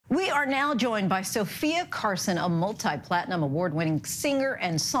We are now joined by Sofia Carson, a multi-platinum award-winning singer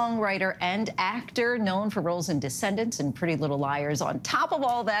and songwriter and actor known for roles in Descendants and Pretty Little Liars. On top of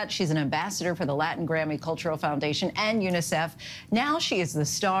all that, she's an ambassador for the Latin Grammy Cultural Foundation and UNICEF. Now she is the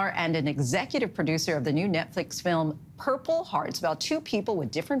star and an executive producer of the new Netflix film Purple Hearts, about two people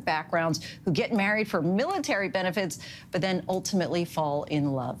with different backgrounds who get married for military benefits, but then ultimately fall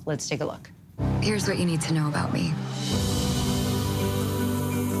in love. Let's take a look. Here's what you need to know about me.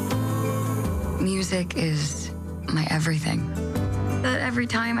 Music is my everything. But every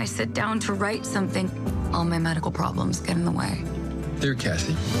time I sit down to write something, all my medical problems get in the way. Dear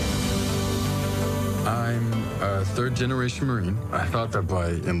Cassie, I'm a third-generation Marine. I thought that by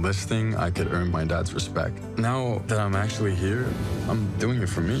enlisting, I could earn my dad's respect. Now that I'm actually here, I'm doing it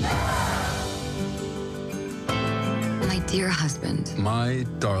for me. My dear husband. My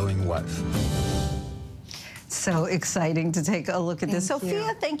darling wife. So exciting to take a look at this.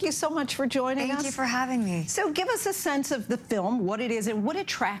 Sofia, thank you so much for joining us. Thank you for having me. So give us a sense of the film, what it is, and what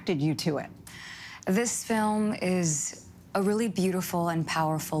attracted you to it. This film is a really beautiful and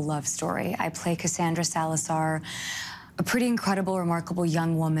powerful love story. I play Cassandra Salazar, a pretty incredible, remarkable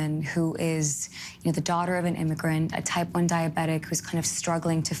young woman who is, the daughter of an immigrant, a type 1 diabetic who's kind of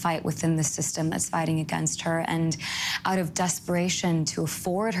struggling to fight within the system that's fighting against her. And out of desperation to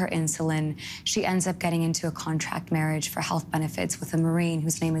afford her insulin, she ends up getting into a contract marriage for health benefits with a Marine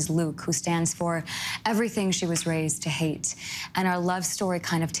whose name is Luke, who stands for everything she was raised to hate. And our love story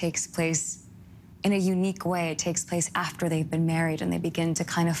kind of takes place in a unique way. It takes place after they've been married and they begin to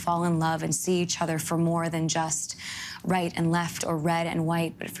kind of fall in love and see each other for more than just right and left or red and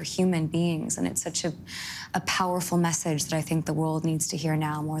white, but for human beings. And it's such a powerful message that I think the world needs to hear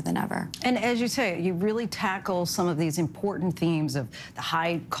now more than ever. And as you say, you really tackle some of these important themes of the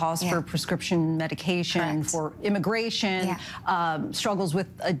high cost for prescription medication, for immigration, struggles with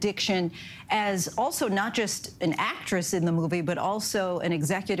addiction, as also not just an actress in the movie, but also an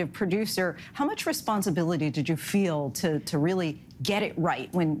executive producer. How much responsibility did you feel to really get it right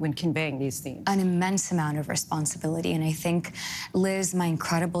when conveying these themes? An immense amount of responsibility, and I think Liz, my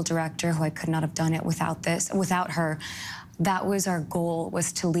incredible director, who I could not have done it without her, that was our goal,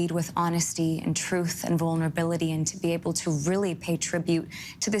 was to lead with honesty and truth and vulnerability and to be able to really pay tribute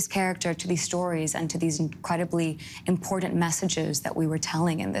to this character, to these stories, and to these incredibly important messages that we were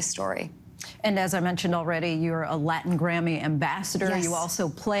telling in this story. And as I mentioned already, you're a Latin Grammy ambassador. Yes. You also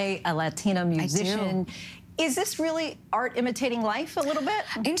play a Latina musician. I do. Is this really art imitating life a little bit?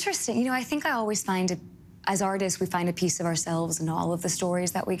 Interesting. I think I always find it, as artists, we find a piece of ourselves in all of the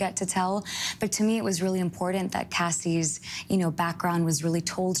stories that we get to tell. But to me, it was really important that Cassie's, background was really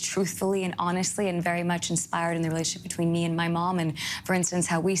told truthfully and honestly and very much inspired in the relationship between me and my mom. And for instance,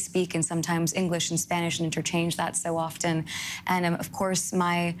 how we speak and sometimes English and Spanish and interchange that so often. And of course,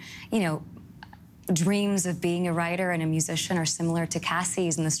 my, dreams of being a writer and a musician are similar to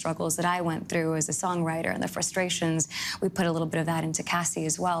Cassie's and the struggles that I went through as a songwriter and the frustrations. We put a little bit of that into Cassie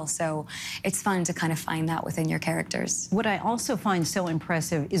as well. So it's fun to kind of find that within your characters. What I also find so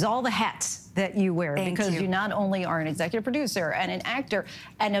impressive is all the hats that you wear. Thank because you. You not only are an executive producer and an actor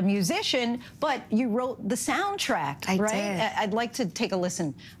and a musician, but you wrote the soundtrack, I right? did. I'd like to take a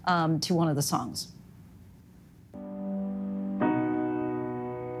listen to one of the songs.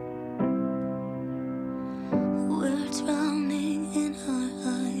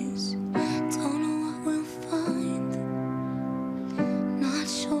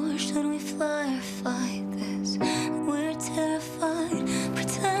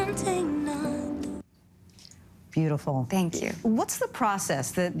 Beautiful. Thank you. What's the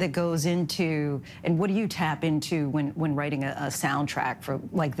process that goes into, and what do you tap into when writing a soundtrack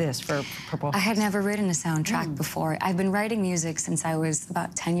like this for Purple Hearts? I had never written a soundtrack before. I've been writing music since I was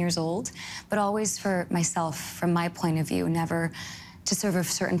about 10 years old, but always for myself, from my point of view, never to serve a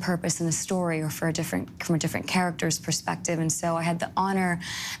certain purpose in a story or from a different character's perspective. And so I had the honor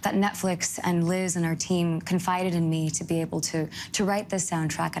that Netflix and Liz and our team confided in me to be able to write this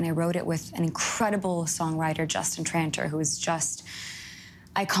soundtrack, and I wrote it with an incredible songwriter, Justin Tranter, who is just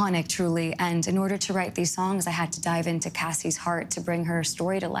iconic, truly. And in order to write these songs, I had to dive into Cassie's heart to bring her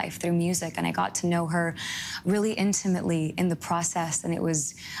story to life through music. And I got to know her really intimately in the process. And it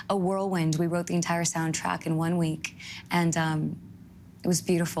was a whirlwind. We wrote the entire soundtrack in 1 week. And it was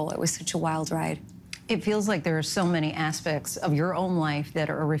beautiful. It was such a wild ride. It feels like there are so many aspects of your own life that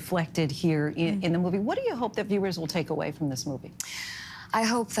are reflected here in the movie. What do you hope that viewers will take away from this movie? I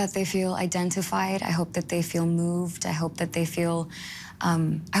hope that they feel identified. I hope that they feel moved. I hope that they feel,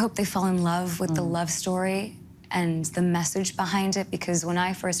 I hope they fall in love with the love story and the message behind it, because when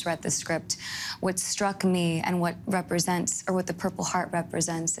I first read the script, what struck me and what represents, or what the Purple Heart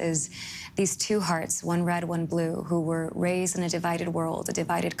represents, is these two hearts, one red, one blue, who were raised in a divided world, a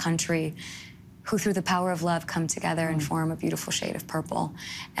divided country, who through the power of love come together and form a beautiful shade of purple.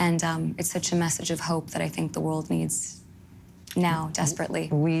 And it's such a message of hope that I think the world needs now, desperately.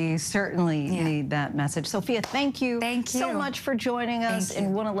 We certainly need that message. Sofia, thank you so much for joining us,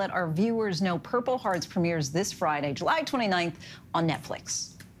 and want to let our viewers know Purple Hearts premieres this Friday, July 29th on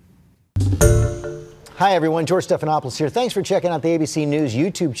Netflix. Hi everyone, George Stephanopoulos here. Thanks for checking out the ABC News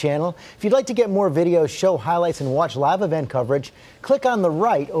YouTube channel. If you'd like to get more videos, show highlights, and watch live event coverage, click on the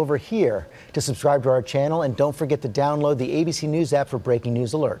right over here to subscribe to our channel, and don't forget to download the ABC News app for breaking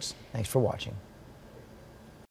news alerts. Thanks for watching.